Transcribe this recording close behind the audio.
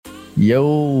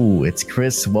Yo, it's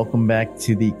Chris. Welcome back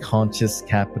to the Conscious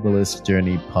Capitalist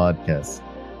Journey podcast.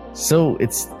 So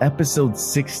it's episode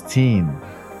 16.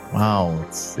 Wow,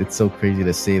 it's so crazy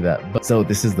to say that. But so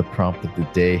this is the prompt of the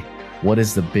day. What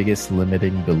is the biggest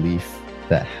limiting belief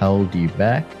that held you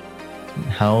back? And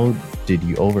how did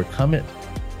you overcome it?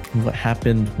 And what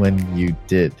happened when you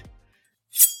did?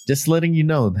 Just letting you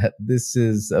know that this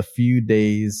is a few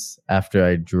days after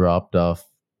I dropped off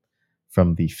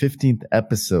from the 15th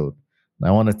episode. And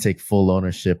I want to take full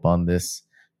ownership on this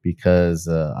because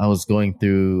I was going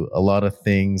through a lot of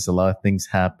things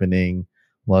happening,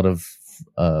 a lot of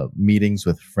meetings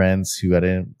with friends who I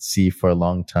didn't see for a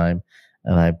long time.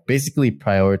 And I basically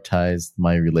prioritized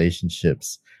my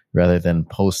relationships rather than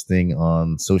posting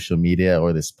on social media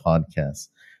or this podcast,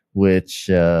 which,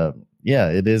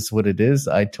 it is what it is.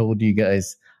 I told you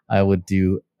guys I would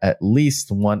do at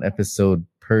least one episode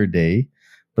per day.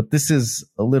 But this is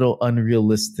a little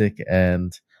unrealistic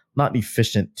and not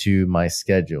efficient to my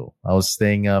schedule. I was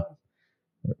staying up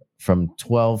from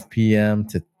 12 p.m.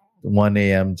 to 1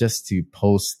 a.m. just to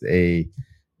post a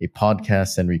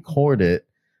podcast and record it.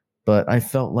 But I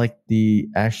felt like the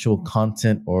actual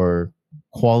content or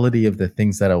quality of the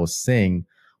things that I was saying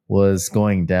was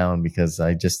going down because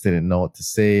I just didn't know what to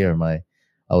say, or I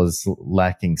was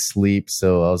lacking sleep.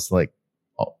 So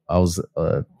I was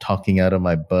talking out of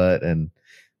my butt, and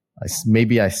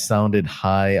maybe I sounded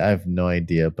high. I have no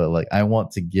idea, but I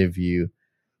want to give you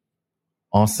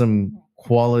awesome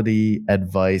quality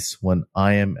advice when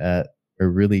I am at a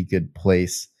really good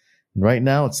place. And right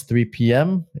now it's 3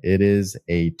 p.m. It is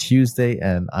a Tuesday,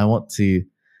 and I want to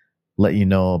let you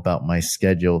know about my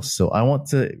schedule. So I want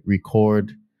to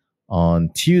record on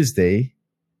Tuesday,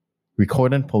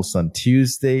 record and post on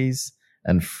Tuesdays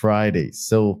and Fridays.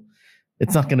 So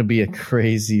it's not going to be a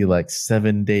crazy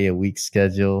 7-day a week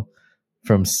schedule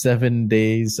from 7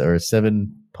 days or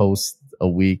 7 posts a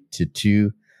week to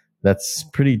 2. That's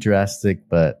pretty drastic,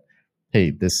 but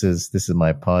hey, this is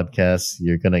my podcast.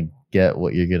 You're going to get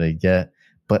what you're going to get,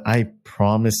 but I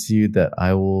promise you that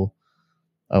I will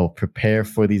prepare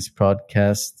for these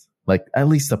podcasts, at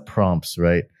least the prompts,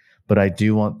 right? But I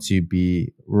do want to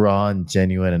be raw and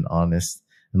genuine and honest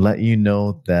and let you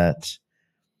know that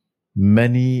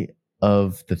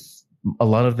a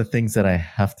lot of the things that I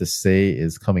have to say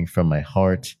is coming from my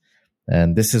heart.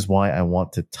 And this is why I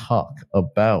want to talk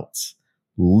about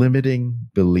limiting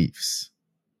beliefs.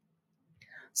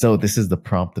 So this is the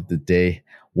prompt of the day.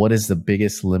 What is the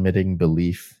biggest limiting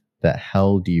belief that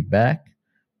held you back?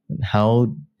 And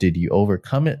how did you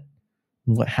overcome it?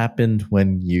 And what happened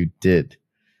when you did?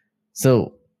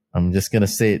 So I'm just going to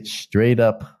say it straight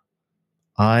up.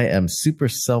 I am super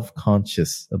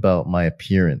self-conscious about my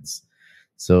appearance.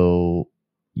 So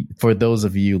for those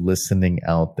of you listening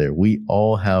out there, we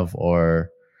all have our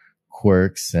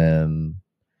quirks and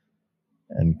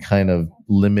kind of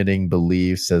limiting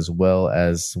beliefs, as well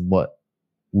as what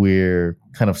we're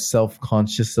kind of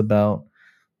self-conscious about.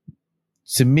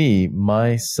 To me,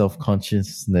 my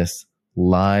self-consciousness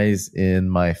lies in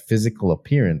my physical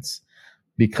appearance,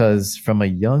 because from a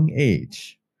young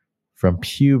age, from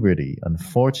puberty,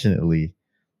 unfortunately,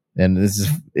 and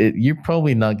you're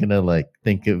probably not going to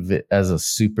think of it as a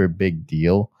super big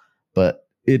deal, but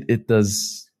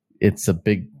it's a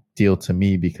big deal to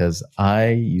me because I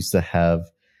used to have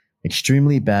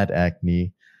extremely bad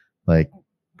acne.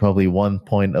 Probably one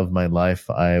point of my life,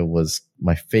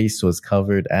 my face was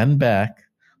covered, and back,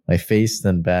 my face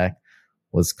and back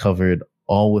was covered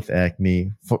all with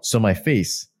acne. So my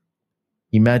face,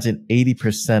 imagine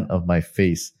 80% of my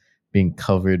face being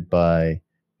covered by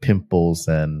pimples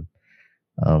and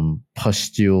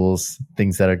pustules,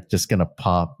 things that are just gonna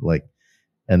pop.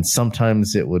 And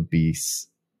sometimes it would be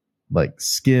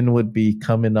skin would be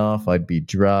coming off. I'd be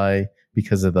dry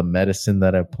because of the medicine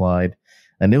that I applied,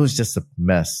 and it was just a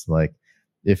mess.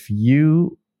 If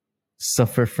you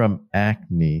suffer from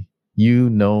acne, you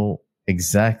know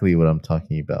exactly what I'm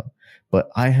talking about. But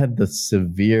I had the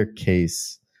severe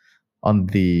case. On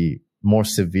the more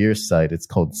severe side, it's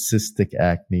called cystic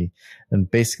acne. And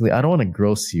basically, I don't want to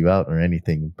gross you out or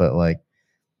anything, but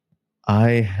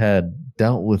I had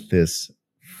dealt with this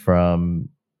from,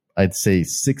 I'd say,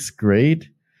 6th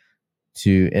grade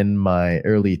to in my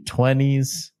early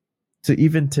 20s to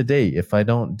even today. If I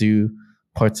don't do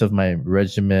parts of my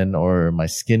regimen or my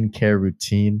skincare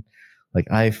routine,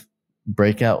 I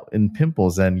break out in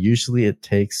pimples, and usually it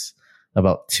takes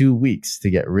about 2 weeks to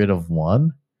get rid of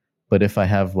one. But if I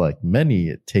have many,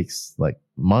 it takes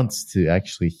months to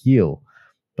actually heal.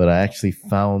 But I actually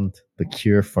found the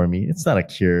cure for me. It's not a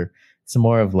cure. It's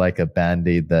more of a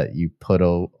Band-Aid that you put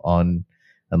on,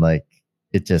 and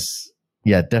it just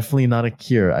yeah, definitely not a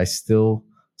cure. I still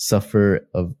suffer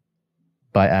of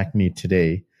by acne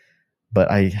today,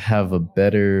 but I have a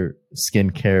better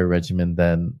skincare regimen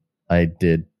than I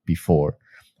did before.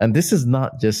 And this is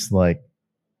not just like,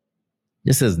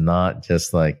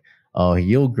 oh,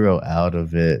 you'll grow out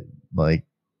of it. Like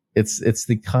it's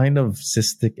the kind of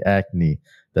cystic acne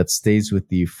that stays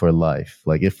with you for life.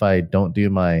 Like if I don't do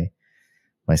my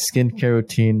skincare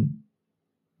routine,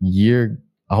 you're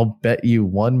I'll bet you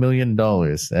 $1 million.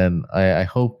 And I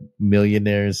hope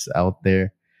millionaires out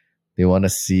there, they want to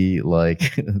see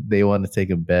like they want to take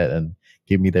a bet and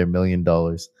give me their $1 million.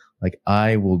 Like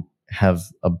I will have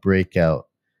a breakout,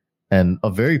 and a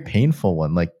very painful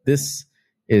one. Like this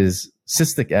is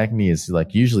cystic acne is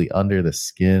like usually under the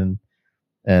skin,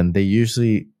 and they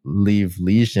usually leave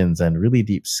lesions and really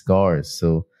deep scars.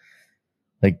 So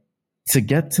like to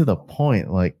get to the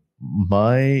point, like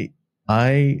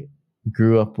I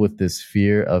grew up with this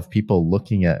fear of people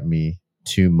looking at me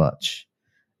too much.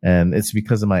 And it's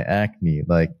because of my acne.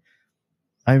 Like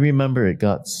I remember it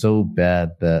got so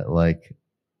bad that like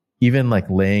even like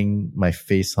laying my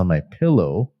face on my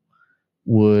pillow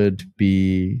would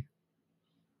be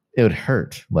it would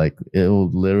hurt. Like it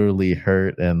would literally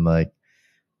hurt. And like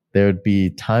there would be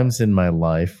times in my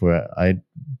life where I'd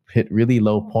hit really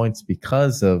low points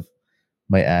because of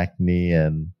my acne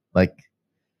and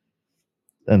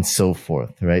so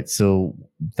forth, right? So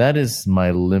that is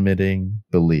my limiting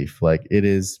belief. Like it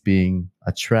is being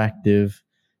attractive,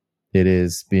 it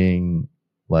is being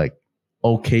like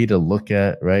okay to look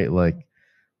at, right? Like,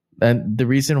 and the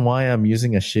reason why I'm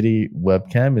using a shitty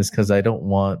webcam is because I don't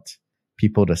want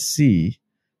people to see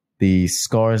the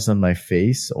scars on my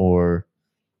face or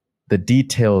the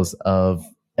details of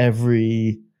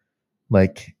every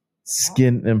like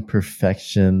skin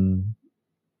imperfection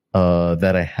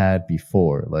that I had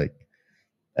before. Like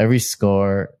every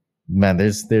scar, man,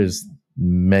 there's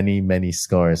many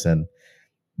scars, and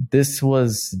this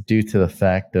was due to the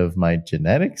fact of my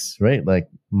genetics, right? Like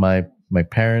my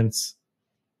parents,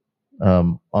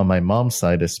 on my mom's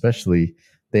side especially,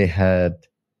 they had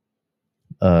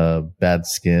bad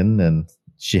skin, and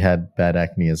she had bad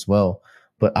acne as well.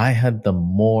 But I had the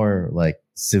more like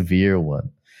severe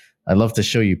one. I'd love to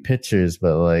show you pictures,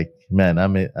 but like, man,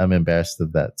 I'm embarrassed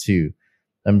of that too.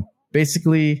 I'm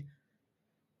basically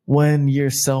when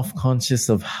you're self-conscious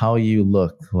of how you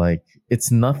look, like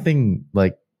it's nothing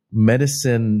like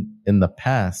medicine in the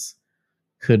past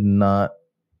could not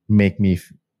make me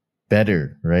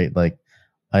better, right? Like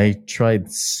I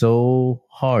tried so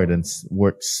hard and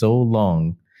worked so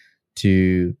long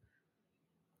to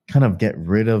kind of get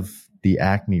rid of the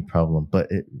acne problem,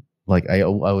 but it like I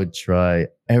would try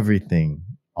everything,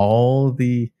 all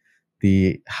the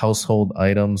household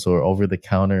items or over the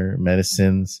counter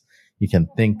medicines you can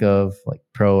think of, like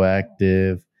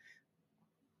Proactive,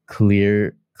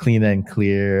 Clean and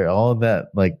Clear, all that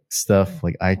like stuff.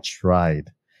 Like I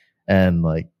tried, and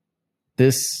like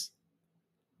this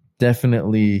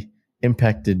definitely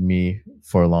impacted me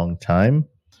for a long time.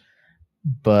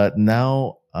 But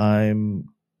now I'm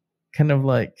kind of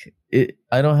like it.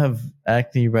 I don't have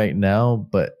acne right now,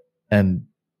 but and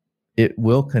it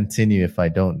will continue if I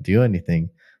don't do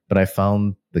anything. But I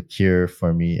found the cure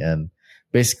for me, and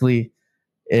basically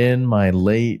in my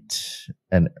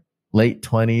and late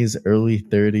 20s, early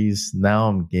 30s, now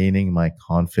I'm gaining my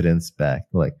confidence back.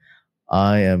 Like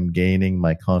I am gaining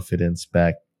my confidence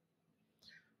back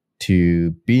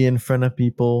to be in front of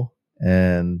people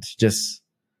and just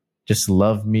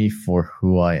love me for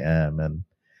who I am. And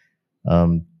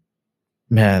um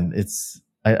man,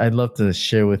 I'd love to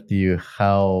share with you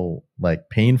how like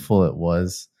painful it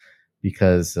was,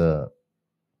 because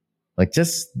like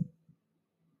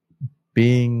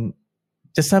being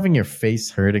just having your face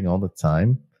hurting all the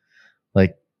time,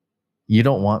 like you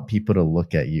don't want people to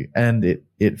look at you, and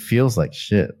it feels like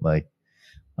shit. Like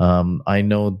I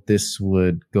know this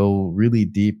would go really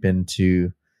deep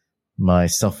into my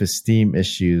self-esteem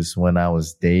issues when I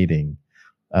was dating.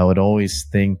 I would always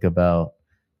think about,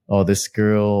 oh, this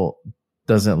girl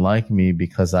doesn't like me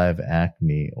because I have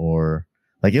acne, or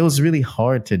like it was really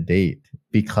hard to date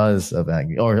because of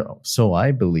acne, or so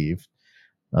I believed.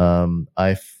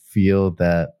 I feel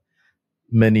that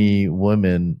many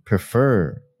women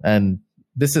prefer, and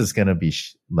this is going to be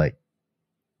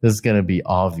this is going to be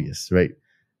obvious, right?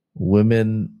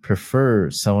 Women prefer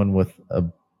someone with a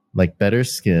like better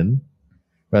skin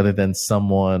rather than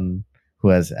someone who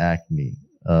has acne,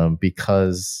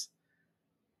 because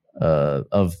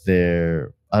of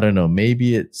their, I don't know,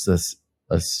 maybe it's a,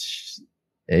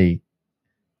 a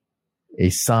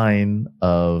sign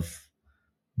of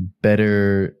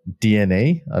better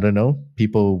DNA. I don't know,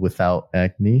 people without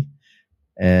acne.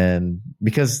 And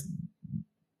because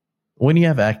when you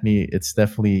have acne, it's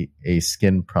definitely a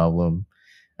skin problem.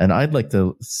 And I'd like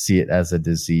to see it as a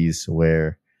disease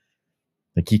where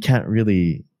like you can't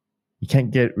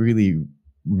get really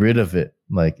rid of it.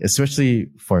 Like, especially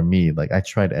for me, like I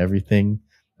tried everything.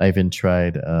 I even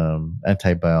tried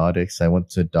antibiotics. I went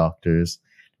to doctors.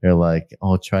 They're like,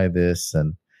 "Oh, try this,"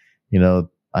 and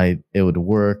it would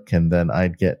work, and then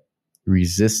I'd get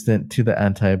resistant to the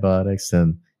antibiotics,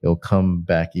 and it'll come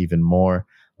back even more.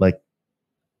 Like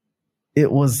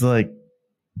it was like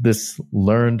this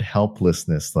learned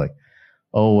helplessness. Like,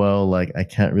 oh well, like I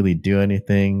can't really do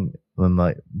anything, and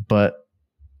like, but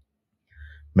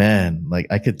man, like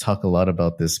I could talk a lot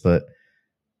about this, but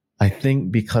I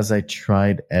think because I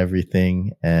tried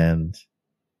everything and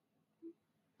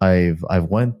I've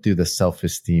went through the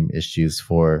self-esteem issues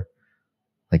for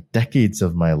like decades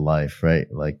of my life, right?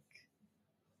 Like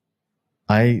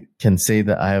I can say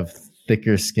that I have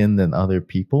thicker skin than other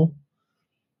people,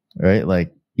 right?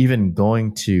 Like even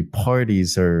going to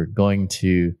parties or going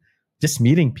to just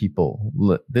meeting people,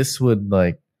 this would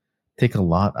like take a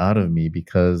lot out of me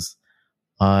because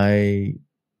I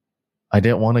I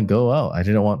didn't want to go out. I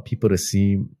didn't want people to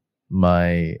see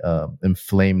my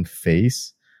inflamed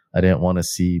face. I didn't want to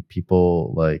see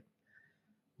people like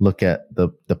look at the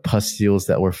pustules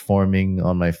that were forming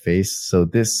on my face. So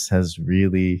this has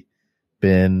really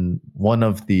been one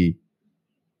of the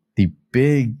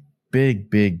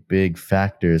big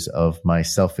factors of my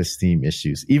self-esteem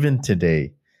issues. Even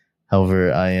today,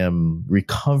 however, I am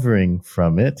recovering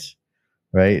from it,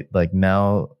 right? Like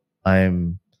now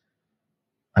I'm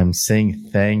I'm saying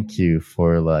thank you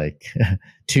for like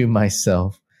to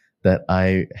myself that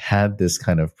I had this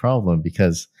kind of problem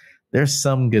because there's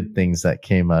some good things that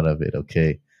came out of it.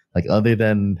 Okay. Like other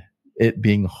than it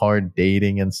being hard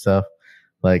dating and stuff,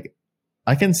 like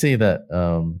I can say that,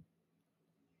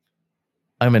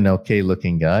 I'm an okay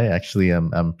looking guy. Actually,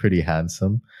 I'm pretty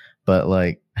handsome, but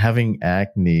like having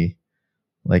acne,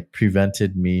 like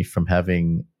prevented me from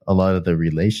having a lot of the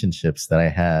relationships that I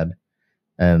had.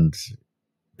 And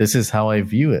this is how I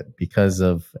view it because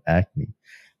of acne.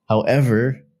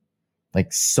 However, like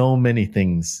so many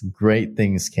things, great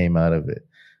things came out of it.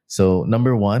 So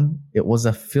number one, it was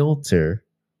a filter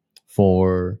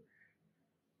for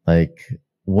like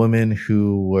women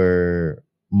who were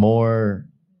more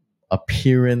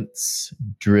appearance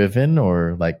driven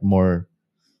or like more,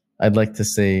 I'd like to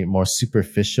say more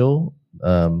superficial.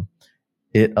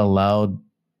 It allowed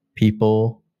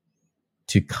people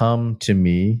to come to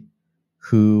me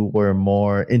who were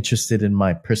more interested in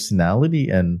my personality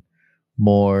and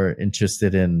more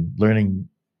interested in learning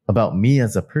about me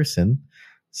as a person.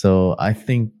 So I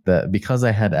think that because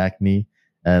I had acne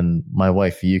and my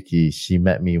wife Yuki, she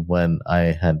met me when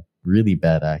I had really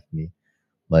bad acne.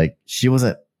 Like she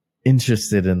wasn't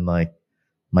interested in like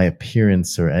my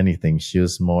appearance or anything. She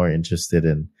was more interested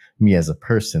in me as a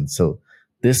person. So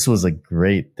this was a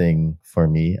great thing for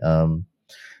me.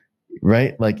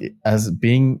 Right? Like as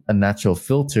being a natural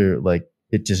filter, like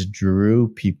it just drew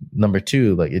people. Number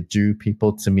two, like it drew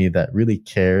people to me that really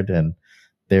cared and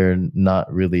they're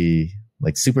not really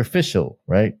like superficial,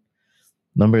 right?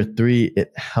 Number three,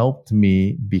 it helped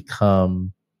me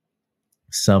become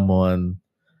someone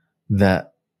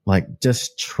that like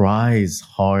just tries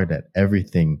hard at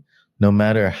everything, no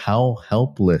matter how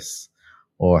helpless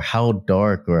or how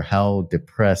dark or how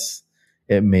depressed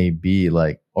it may be,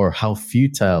 like, or how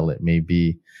futile it may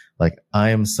be. Like, I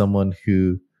am someone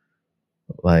who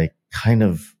like kind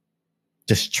of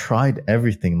just tried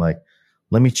everything. Like,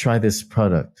 let me try this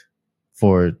product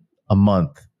for a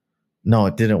month. No,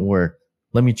 it didn't work.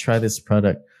 Let me try this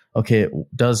product. Okay, it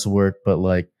does work, but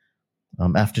like,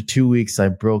 after 2 weeks, I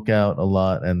broke out a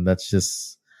lot, and that's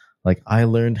just like I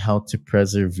learned how to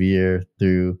persevere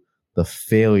through the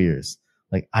failures.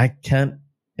 Like I can't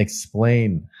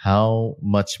explain how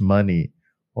much money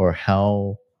or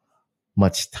how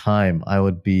much time I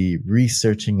would be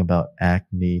researching about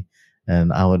acne,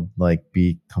 and I would like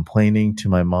be complaining to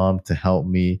my mom to help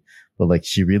me, but like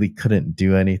she really couldn't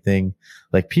do anything.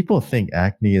 Like people think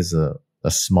acne is a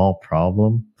small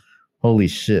problem. Holy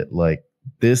shit. Like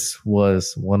this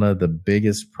was one of the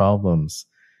biggest problems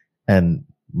and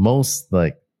most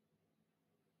like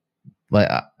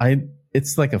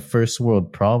it's like a first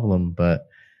world problem, but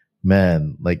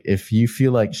man, like if you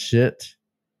feel like shit,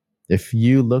 if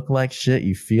you look like shit,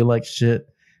 you feel like shit,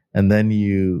 and then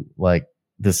you like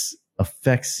this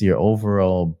affects your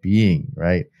overall being,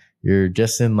 right? You're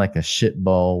just in like a shit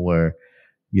ball where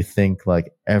you think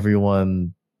like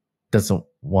everyone doesn't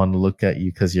want to look at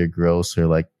you because you're gross, or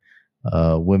like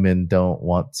women don't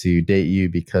want to date you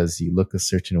because you look a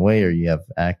certain way or you have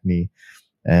acne.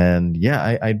 And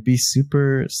yeah, I'd be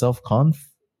super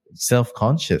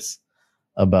self-conscious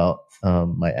about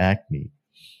my acne.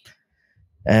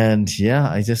 And yeah,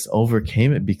 I just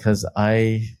overcame it because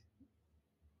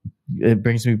it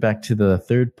brings me back to the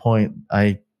third point.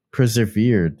 I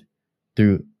persevered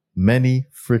through many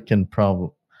freaking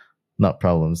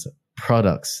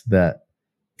products that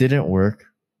didn't work,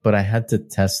 but I had to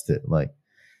test it. Like,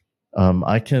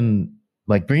 I can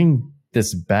like bring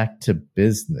this back to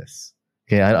business.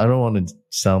 Okay. I don't want to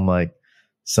sound like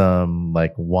some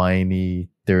like whiny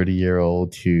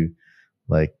 30-year-old who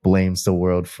like blames the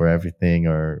world for everything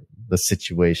or the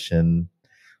situation.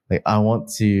 Like, I want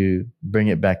to bring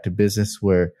it back to business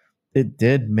where it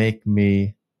did make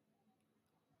me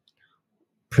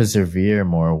persevere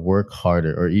more, work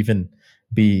harder, or even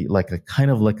be like a kind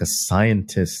of like a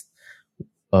scientist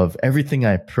of everything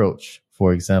I approach.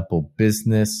 For example,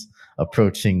 business,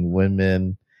 approaching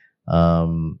women.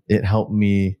 It helped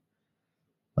me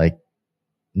like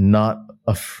not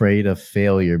afraid of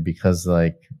failure, because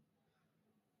like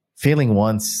failing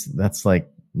once, that's like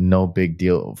no big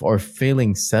deal. Or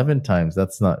failing 7 times,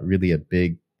 that's not really a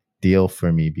big deal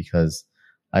for me, because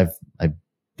I've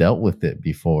dealt with it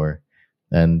before.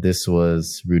 And this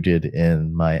was rooted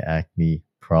in my acne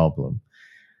problem.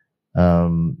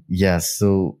 Yeah,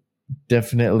 so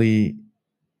definitely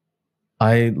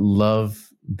I love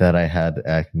that I had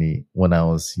acne when I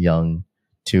was young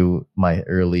to my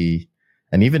early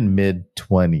and even mid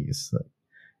 20s.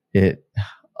 It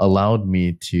allowed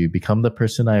me to become the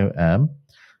person I am.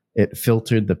 It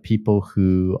filtered the people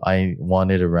who I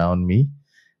wanted around me.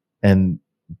 And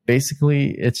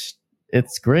basically it's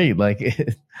great. Like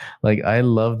like I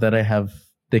love that I have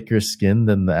thicker skin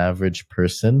than the average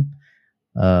person.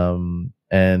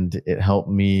 And it helped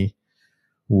me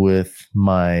with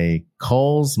my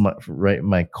calls,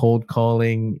 my cold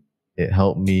calling. It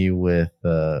helped me with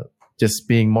just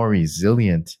being more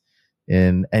resilient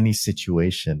in any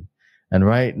situation. And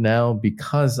right now,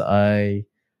 because I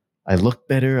look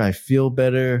better, I feel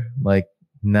better. Like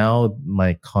now,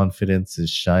 my confidence is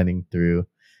shining through,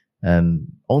 and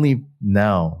only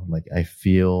now, like I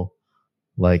feel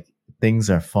like things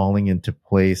are falling into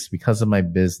place because of my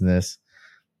business.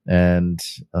 And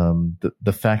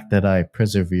the fact that I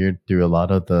persevered through a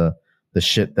lot of the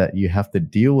shit that you have to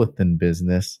deal with in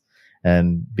business,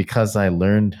 and because I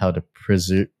learned how to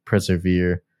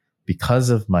persevere because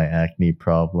of my acne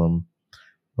problem,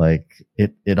 like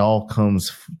it all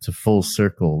comes to full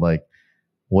circle. Like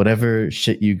whatever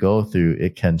shit you go through,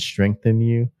 it can strengthen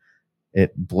you,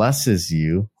 it blesses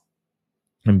you,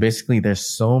 and basically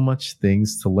there's so much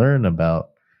things to learn about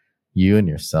you and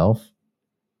yourself.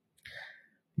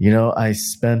 I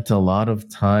spent a lot of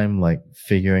time like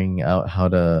figuring out how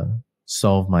to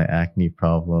solve my acne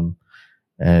problem.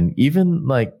 And even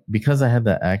like because I had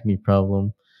that acne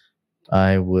problem,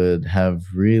 I would have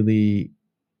really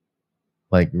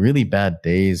bad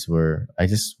days where I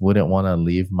just wouldn't want to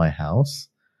leave my house.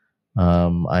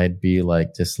 I'd be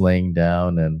like just laying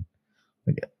down, and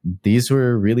like, these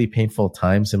were really painful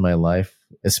times in my life,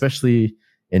 especially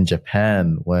in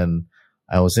Japan when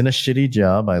I was in a shitty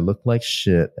job. I looked like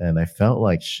shit and I felt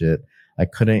like shit. I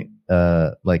couldn't,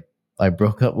 like, I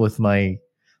broke up with my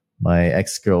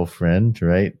ex-girlfriend,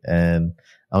 right? And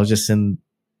I was just in,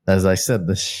 as I said,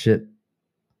 the shit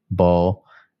ball.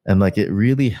 And like, it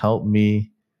really helped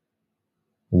me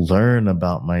learn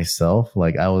about myself.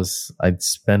 Like I'd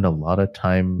spend a lot of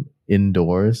time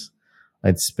indoors.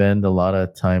 I'd spend a lot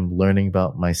of time learning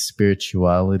about my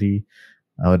spirituality.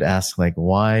 I would ask like,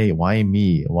 why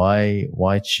me?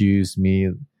 Why choose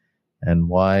me? And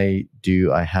why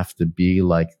do I have to be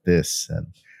like this? And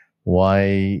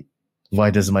why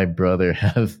does my brother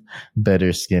have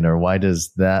better skin? Or why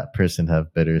does that person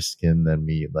have better skin than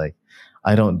me? Like,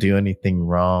 I don't do anything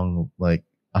wrong. Like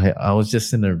I was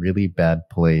just in a really bad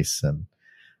place, and,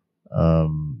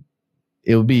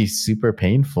 it would be super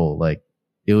painful. Like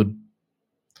it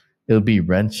would be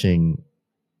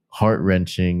heart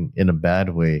wrenching in a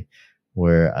bad way,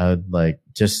 where I would like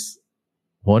just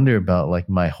wonder about like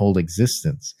my whole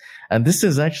existence. And this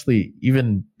is actually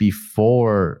even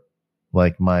before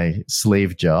like my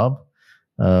slave job.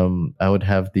 I would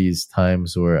have these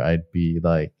times where I'd be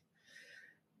like,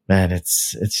 man,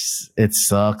 it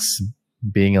sucks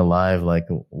being alive. Like,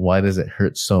 why does it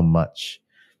hurt so much?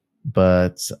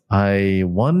 But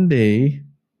one day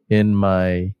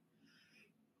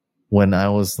when I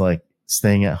was like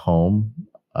staying at home,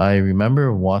 I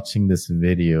remember watching this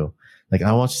video. Like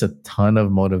I watched a ton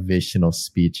of motivational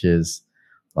speeches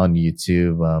on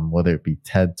YouTube, whether it be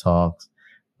TED Talks,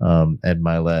 Ed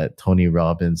Milet, Tony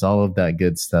Robbins, all of that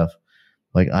good stuff.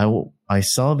 Like I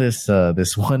saw this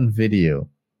one video.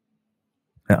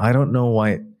 And I don't know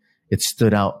why it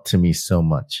stood out to me so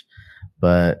much,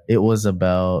 but it was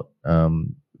about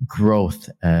growth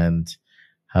and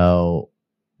how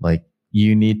like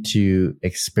you need to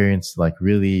experience like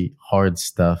really hard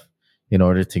stuff in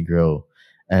order to grow.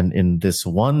 And in this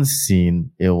one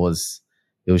scene, it was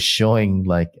showing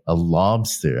like a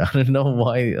lobster. I don't know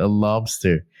why a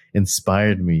lobster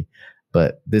inspired me,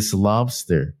 but this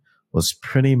lobster was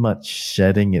pretty much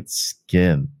shedding its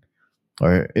skin,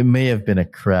 or it may have been a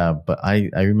crab, but I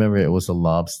remember it was a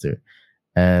lobster.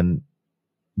 And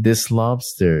this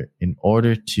lobster, in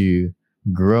order to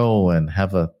grow and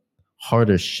have a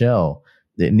harder shell,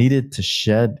 it needed to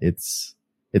shed its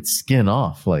skin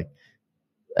off, like,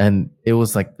 and it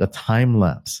was like a time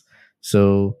lapse.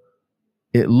 So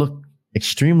it looked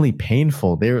extremely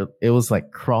painful. It was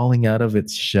like crawling out of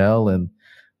its shell, and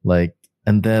like,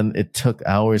 and then it took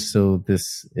hours. So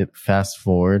it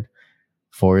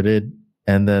forwarded,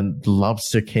 and then the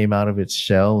lobster came out of its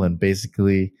shell, and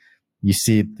basically you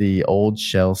see the old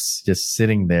shell just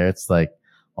sitting there. It's like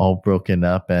all broken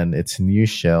up, and its new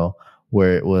shell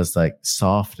where it was like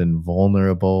soft and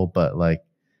vulnerable, but like,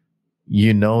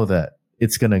 you know that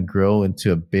it's going to grow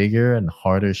into a bigger and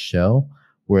harder shell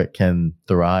where it can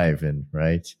thrive in,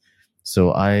 right?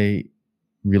 So I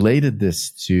related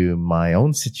this to my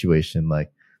own situation.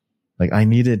 Like I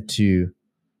needed to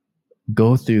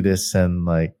go through this and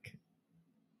like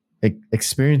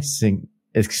experience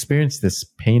this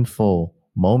painful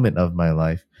moment of my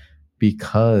life,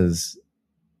 because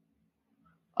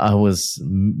I was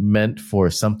meant for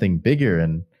something bigger,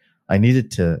 and I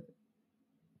needed to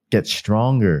get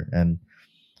stronger. And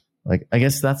like, I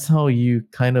guess that's how you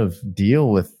kind of deal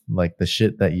with like the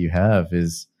shit that you have,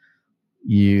 is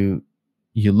you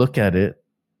look at it,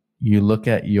 you look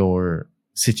at your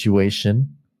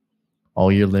situation,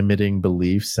 all your limiting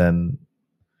beliefs and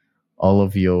all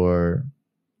of your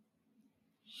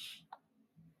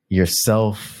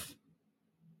self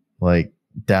like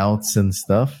doubts and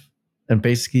stuff. And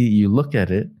basically you look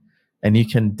at it and you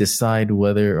can decide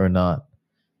whether or not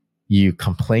you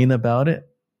complain about it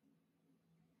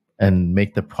and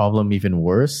make the problem even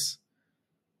worse,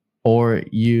 or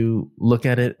you look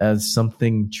at it as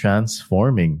something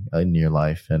transforming in your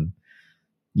life, and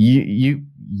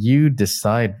you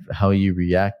decide how you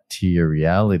react to your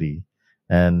reality.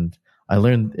 And I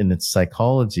learned in its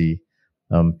psychology,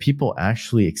 people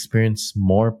actually experience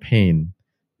more pain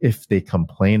if they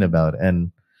complain about it.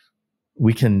 And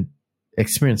we can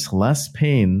experience less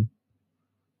pain.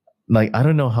 Like, I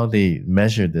don't know how they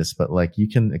measure this, but like, you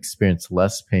can experience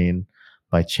less pain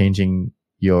by changing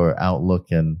your outlook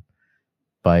and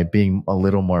by being a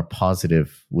little more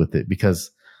positive with it.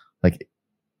 Because like,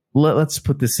 let's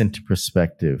put this into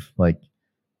perspective. Like,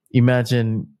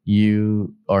 imagine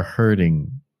you are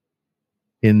hurting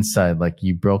inside, like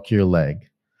you broke your leg.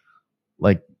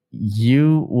 Like,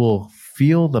 you will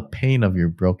feel the pain of your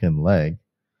broken leg,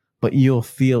 but you'll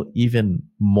feel even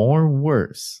more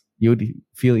worse. You would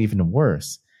feel even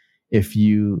worse if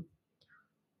you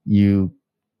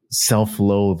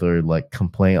self-loathe or like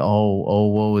complain, oh,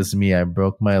 woe is me, I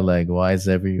broke my leg. Why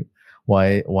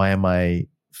am I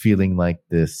feeling like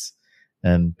this?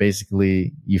 And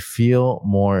basically you feel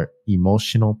more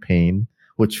emotional pain,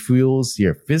 which fuels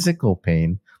your physical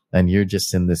pain, and you're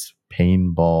just in this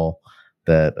pain ball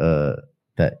that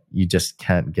you just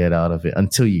can't get out of it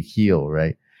until you heal,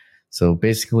 right? So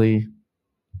basically,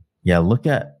 yeah, look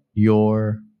at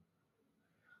your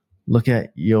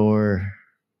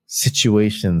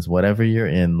situations, whatever you're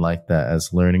in, like that,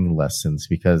 as learning lessons,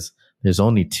 because there's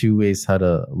only two ways how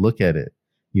to look at it,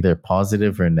 either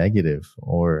positive or negative,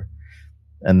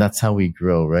 and that's how we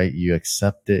grow, right? You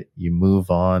accept it, you move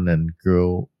on and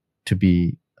grow to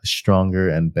be a stronger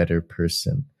and better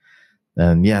person.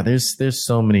 And yeah, there's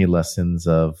so many lessons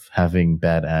of having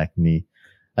bad acne.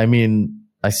 I mean,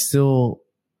 I still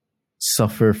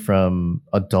suffer from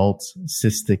adult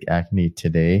cystic acne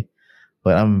today,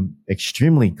 but I'm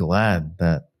extremely glad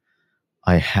that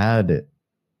I had it.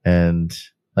 And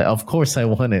like, of course I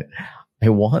want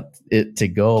it to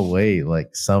go away,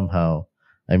 like somehow.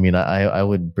 I mean, I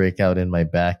would break out in my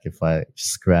back if I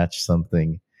scratch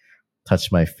something,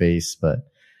 touch my face, but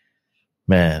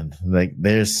man, like,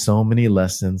 there's so many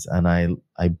lessons, and I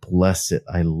bless it.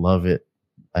 I love it.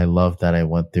 I love that I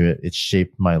went through it. It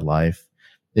shaped my life.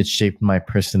 It shaped my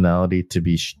personality to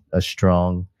be a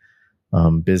strong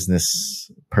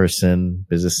businessman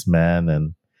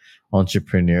and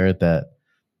entrepreneur, that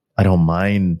I don't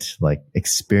mind like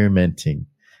experimenting.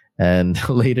 And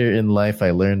later in life,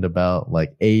 I learned about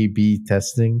like A/B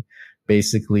testing.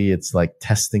 Basically, it's like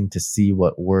testing to see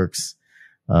what works,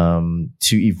 to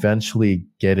eventually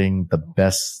getting the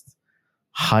best,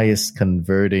 highest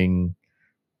converting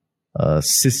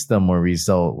system or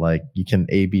result. Like you can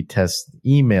A/B test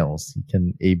emails, you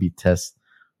can A/B test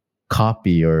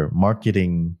copy or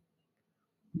marketing,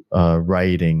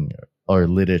 writing or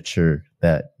literature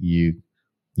that you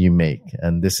make.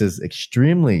 And this is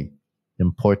extremely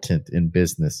important in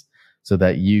business so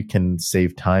that you can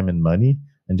save time and money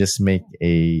and just make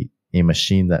a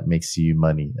machine that makes you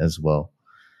money as well.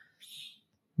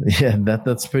 Yeah,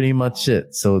 that's pretty much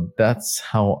it. So that's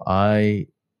how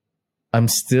I'm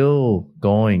still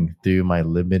going through my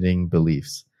limiting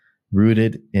beliefs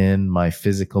rooted in my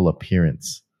physical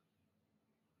appearance.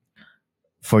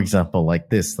 For example,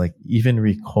 like this, like even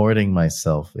recording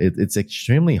myself, it's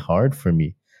extremely hard for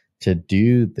me to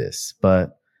do this,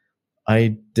 but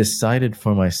I decided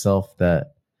for myself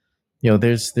that,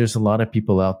 there's a lot of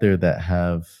people out there that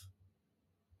have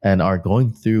and are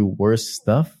going through worse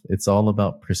stuff. It's all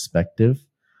about perspective.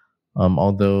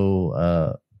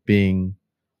 Although, being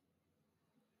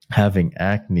having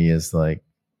acne is like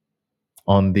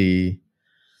on the,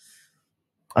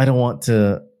 I don't want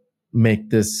to make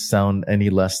this sound any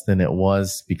less than it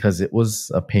was because it was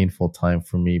a painful time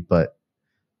for me, but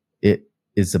it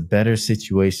is a better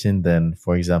situation than,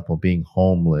 for example, being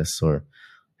homeless or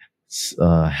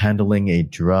handling a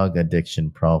drug addiction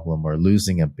problem or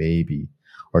losing a baby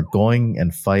or going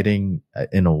and fighting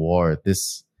in a war.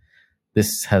 This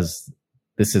has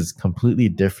this is completely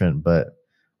different, but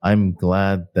I'm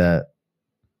glad that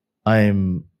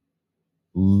I'm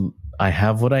I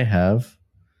have what I have.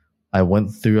 I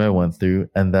went through,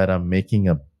 and that I'm making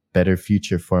a better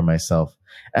future for myself.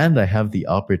 And I have the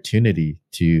opportunity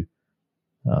to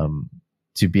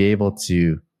be able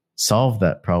to solve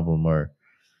that problem or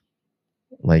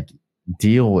like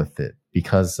deal with it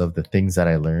because of the things that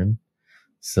I learned.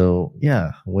 So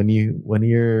yeah, when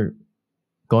you're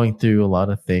going through a lot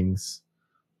of things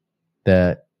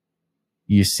that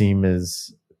you seem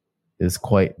is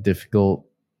quite difficult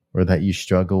or that you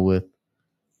struggle with,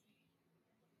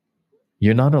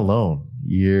 you're not alone.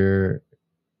 You're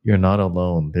not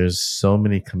alone. There's so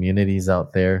many communities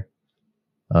out there.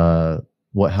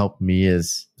 What helped me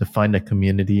is to find a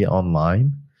community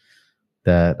online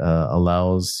that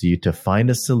allows you to find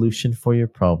a solution for your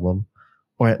problem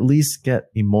or at least get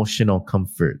emotional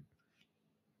comfort.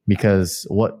 Because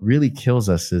what really kills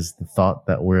us is the thought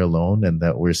that we're alone and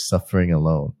that we're suffering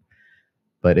alone.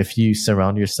 But if you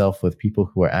surround yourself with people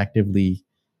who are actively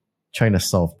trying to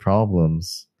solve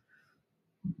problems,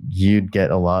 you'd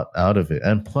get a lot out of it.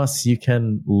 And plus you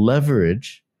can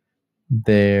leverage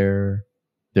their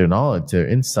knowledge, their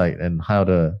insight, and how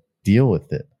to deal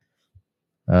with it.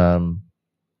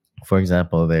 For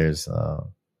example, there's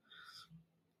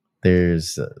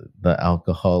the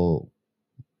Alcohol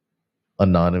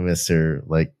Anonymous, or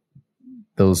like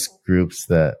those groups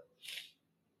that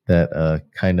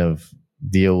kind of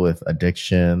deal with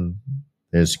addiction.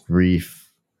 There's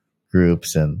grief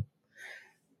groups, and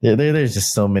there's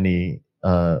just so many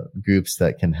groups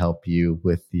that can help you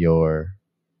with your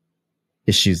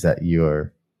issues that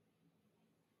you're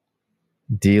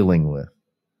dealing with.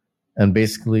 And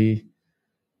basically,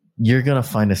 you're going to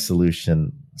find a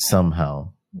solution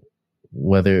somehow,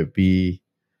 whether it be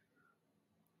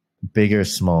big or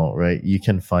small, right? You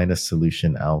can find a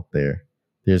solution out there.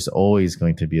 There's always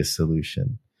going to be a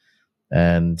solution.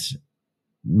 And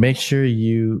make sure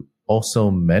you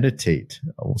also meditate.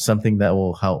 Something that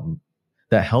will help,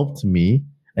 that helped me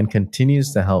and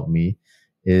continues to help me,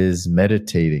 is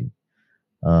meditating.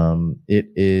 It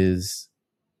is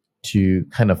to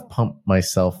kind of pump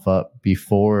myself up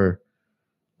before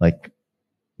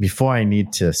I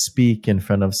need to speak in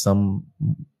front of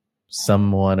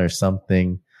someone or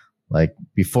something. Like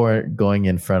before going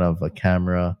in front of a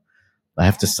camera, I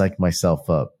have to psych myself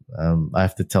up. I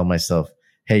have to tell myself,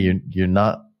 hey, you're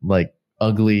not like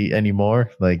ugly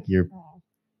anymore. Like you're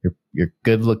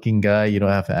good looking guy. You don't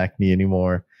have acne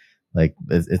anymore. Like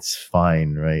it's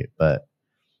fine, right? But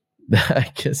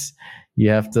I guess you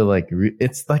have to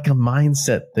it's like a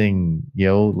mindset thing,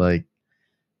 like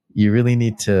you really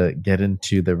need to get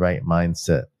into the right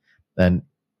mindset. And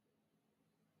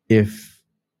if,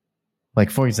 like,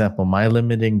 for example, my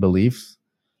limiting beliefs,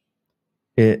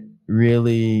 it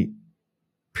really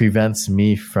prevents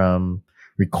me from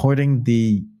recording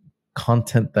the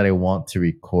content that I want to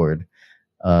record.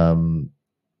 And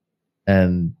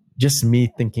just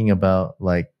me thinking about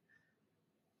like,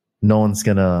 no one's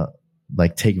gonna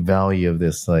like take value of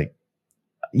this. Like,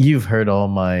 you've heard all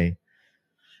my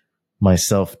my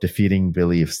self-defeating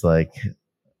beliefs, like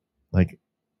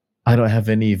I don't have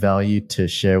any value to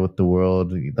share with the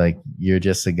world. Like, you're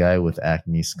just a guy with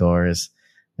acne scars,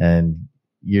 and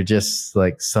you're just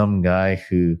like some guy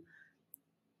who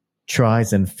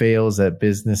tries and fails at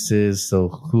businesses. So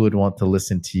who would want to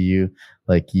listen to you?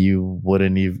 Like, you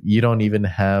don't even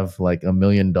have like $1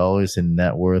 million in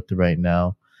net worth right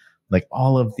now. Like,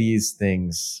 all of these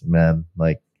things, man,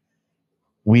 like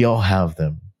we all have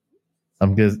them.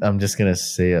 I'm just gonna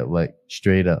say it like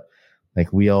straight up.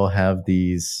 Like, we all have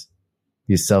these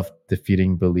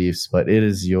self-defeating beliefs, but it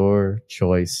is your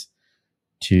choice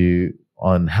to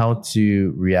on how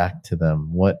to react to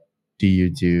them. What do you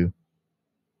do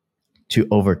to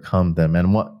overcome them?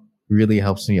 And what really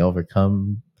helps me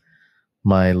overcome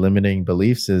my limiting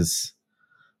beliefs is,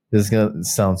 this is gonna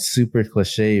sound super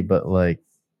cliche, but like,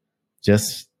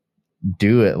 just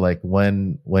do it. Like,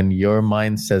 when your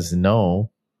mind says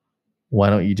no, why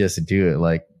don't you just do it?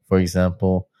 Like, for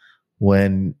example,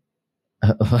 when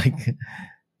like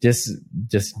just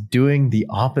just doing the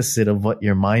opposite of what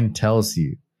your mind tells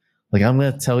you. Like, I'm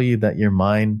going to tell you that your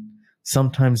mind,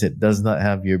 sometimes it does not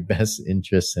have your best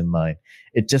interests in mind.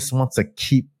 It just wants to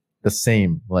keep the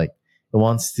same. Like, it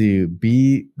wants to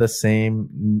be the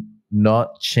same,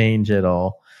 not change at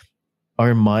all.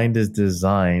 Our mind is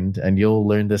designed, and you'll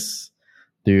learn this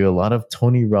through a lot of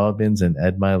Tony Robbins and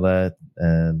Ed Milet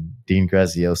and Dean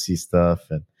Graziosi stuff.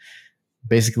 And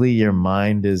basically, your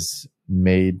mind is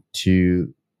made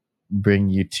to bring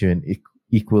you to an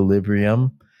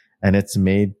equilibrium, and it's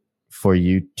made for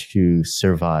you to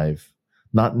survive,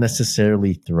 not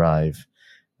necessarily thrive.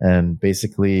 And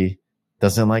basically,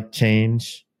 doesn't like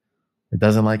change. It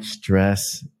doesn't like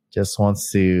stress. Just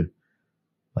wants to,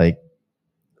 like,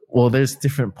 well, there's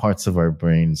different parts of our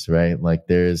brains, right? Like,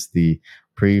 there's the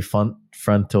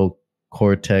prefrontal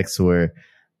cortex, where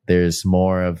there's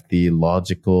more of the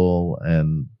logical,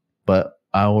 but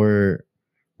our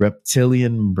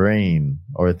reptilian brain,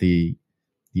 or the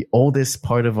oldest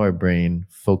part of our brain,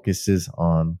 focuses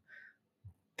on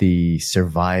the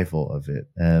survival of it.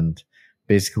 And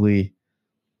basically,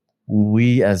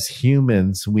 we as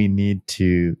humans, we need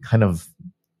to kind of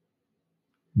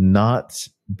not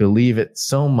believe it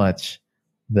so much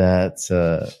that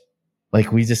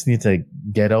like, we just need to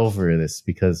get over this,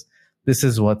 because this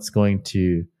is what's going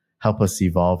to help us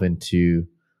evolve into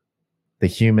the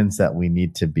humans that we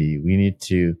need to be. We need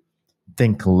to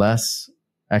think less,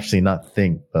 actually not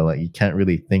think, but like, you can't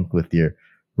really think with your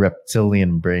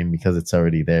reptilian brain, because it's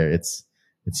already there. It's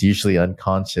usually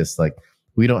unconscious. Like,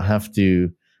 we don't have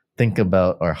to think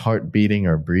about our heart beating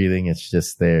or breathing. It's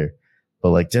just there.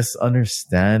 But like, just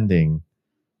understanding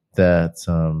that,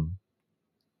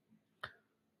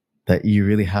 that you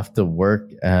really have to work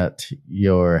at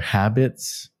your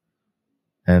habits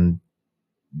and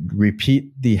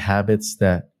repeat the habits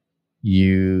that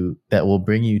will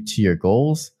bring you to your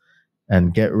goals,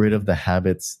 and get rid of the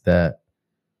habits that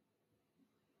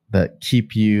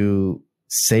keep you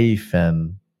safe,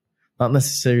 and not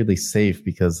necessarily safe,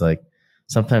 because like,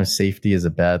 sometimes safety is a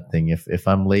bad thing. If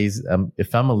I'm lazy,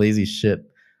 if I'm a lazy shit,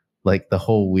 like, the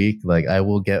whole week, like, I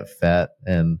will get fat.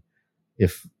 And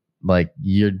if, like,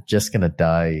 you're just gonna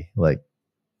die like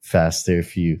faster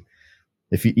if you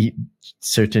eat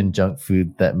certain junk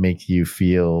food that make you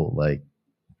feel like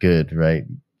good, right?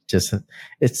 Just,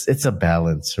 it's a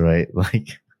balance, right? Like,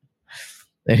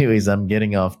 anyways, I'm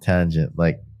getting off tangent.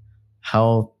 Like,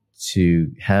 how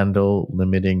to handle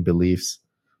limiting beliefs,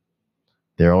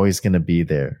 they're always going to be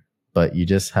there, but you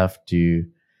just have to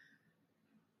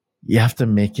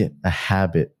make it a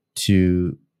habit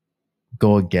to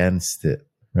go against it,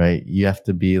 right? You have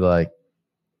to be like,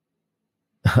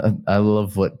 I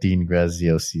love what Dean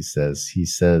Graziosi says. He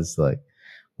says, like,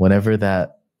 whenever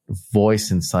that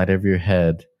voice inside of your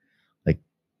head, like,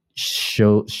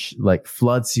 like,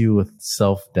 floods you with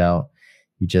self-doubt,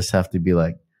 you just have to be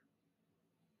like,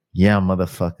 yeah,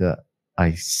 motherfucker,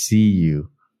 I see you,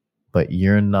 but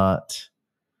you're not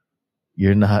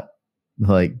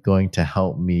like going to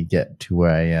help me get to where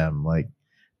I am. Like,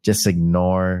 just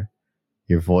ignore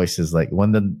your voices. Like,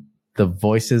 when the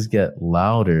voices get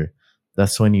louder,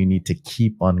 that's when you need to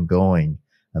keep on going.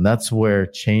 And that's where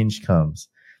change comes.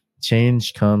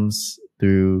 Change comes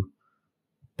through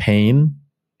pain,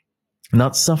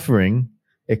 not suffering.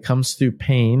 It comes through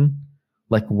pain,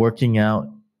 like working out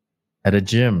at a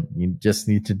gym. You just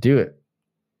need to do it.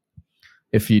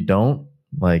 If you don't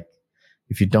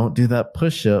do that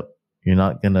push up, you're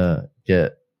not going to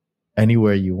get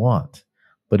anywhere you want.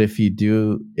 But if you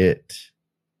do it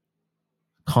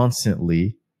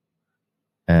constantly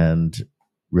and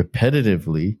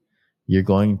repetitively, you're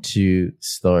going to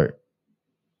start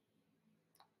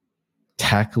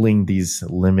tackling these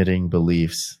limiting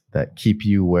beliefs that keep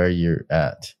you where you're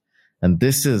at. And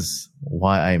this is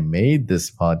why I made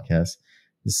this podcast,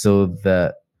 so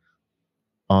that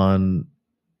on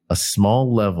a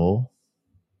small level,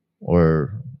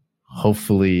 or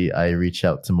hopefully I reach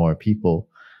out to more people,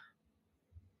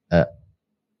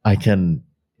 I can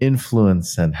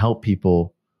influence and help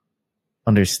people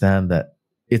understand that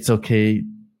it's okay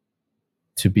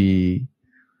to be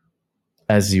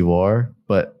as you are,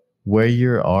 but where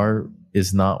you are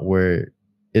is not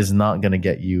going to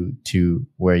get you to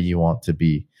where you want to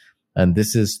be. And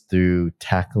this is through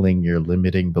tackling your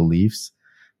limiting beliefs,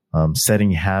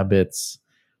 setting habits,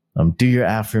 do your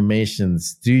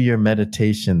affirmations, do your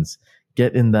meditations,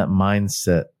 get in that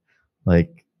mindset.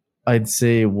 Like, I'd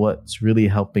say what's really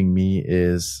helping me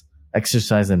is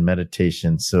exercise and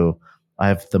meditation. So I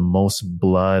have the most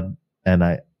blood, and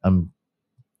I'm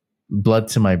blood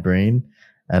to my brain,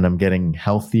 and I'm getting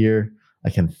healthier. I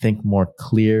can think more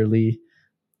clearly.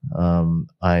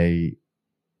 I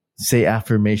say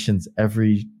affirmations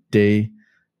every day,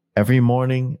 every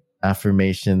morning,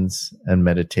 affirmations and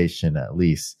meditation at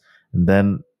least. And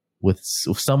then with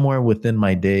somewhere within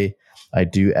my day, I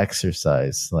do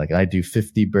exercise. Like, I do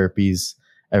 50 burpees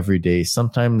every day.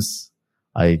 Sometimes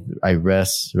I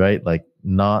rest, right? Like,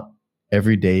 not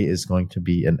every day is going to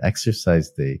be an exercise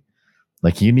day.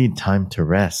 Like, you need time to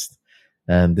rest.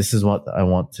 And this is what I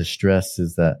want to stress,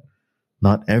 is that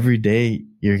not every day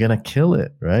you're going to kill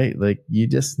it, right? Like, you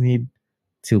just need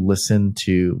to listen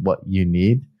to what you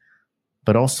need,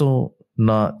 but also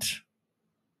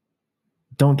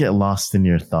don't get lost in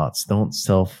your thoughts. Don't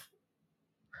self-loathe,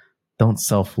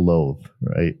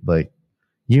 right? Like,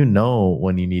 you know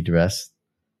when you need rest,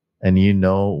 and you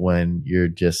know when you're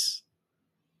just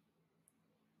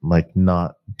like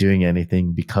not doing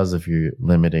anything because of your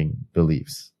limiting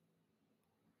beliefs.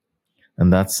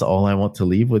 And that's all I want to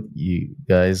leave with you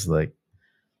guys. Like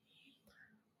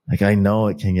I know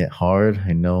it can get hard.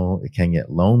 I know it can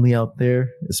get lonely out there,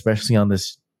 especially on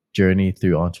this journey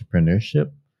through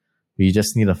entrepreneurship. But you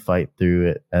just need to fight through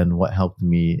it. And what helped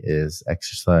me is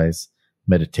exercise,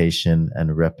 meditation,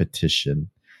 and repetition.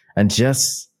 And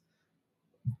just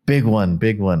big one.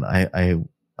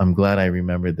 I'm glad I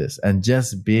remembered this. And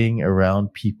just being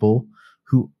around people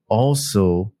who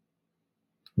also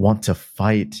want to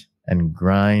fight and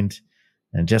grind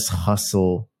and just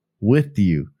hustle with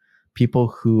you. People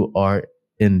who are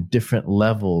in different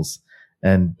levels,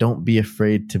 and don't be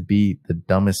afraid to be the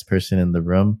dumbest person in the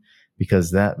room,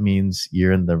 because that means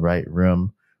you're in the right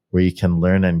room where you can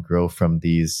learn and grow from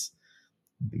these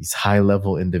high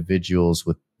level individuals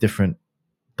with different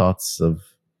thoughts, of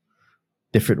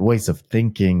different ways of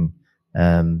thinking.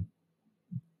 And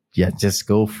yeah, just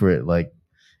go for it. Like,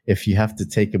 if you have to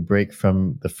take a break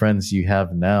from the friends you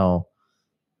have now,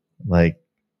 like,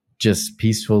 just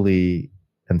peacefully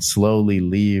and slowly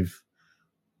leave.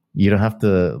 You don't have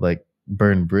to like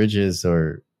burn bridges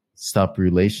or stop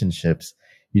relationships.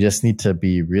 You just need to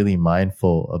be really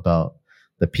mindful about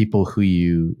the people who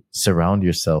you surround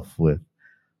yourself with.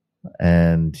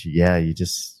 And yeah, you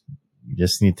just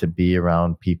need to be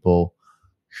around people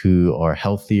who are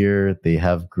healthier. They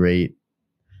have great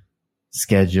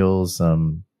schedules.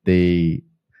 They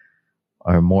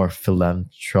are more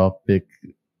philanthropic.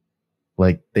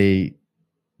 Like,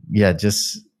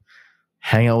 just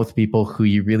hang out with people who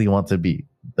you really want to be.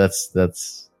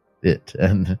 That's it.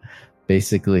 And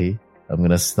basically, I'm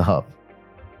going to stop.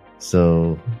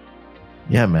 So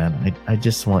yeah, man, I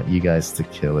just want you guys to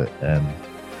kill it. And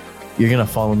you're going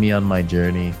to follow me on my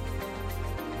journey.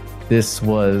 This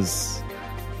was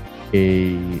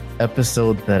a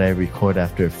episode that I record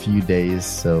after a few days.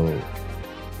 So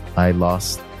I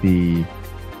lost the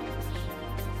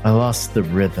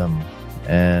rhythm,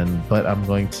 but I'm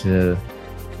going to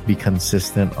be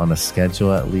consistent on a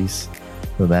schedule at least.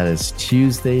 So that is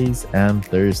Tuesdays and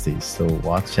Thursdays. So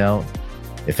watch out.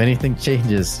 If anything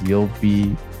changes, you'll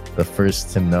be the first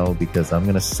to know, because I'm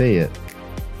going to say it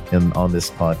on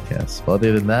this podcast. But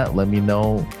other than that, let me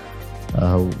know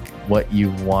what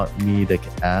you want me to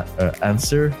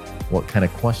answer, what kind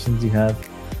of questions you have.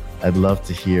 I'd love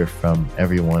to hear from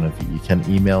every one of you. You can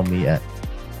email me at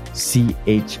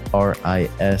CHRISM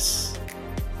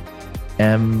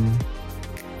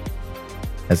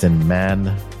as in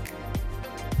man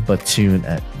Batoon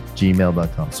at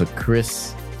gmail.com. So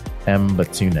Chris M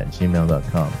Batoon at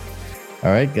gmail.com. All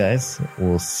right, guys,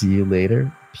 we'll see you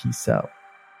later. Peace out.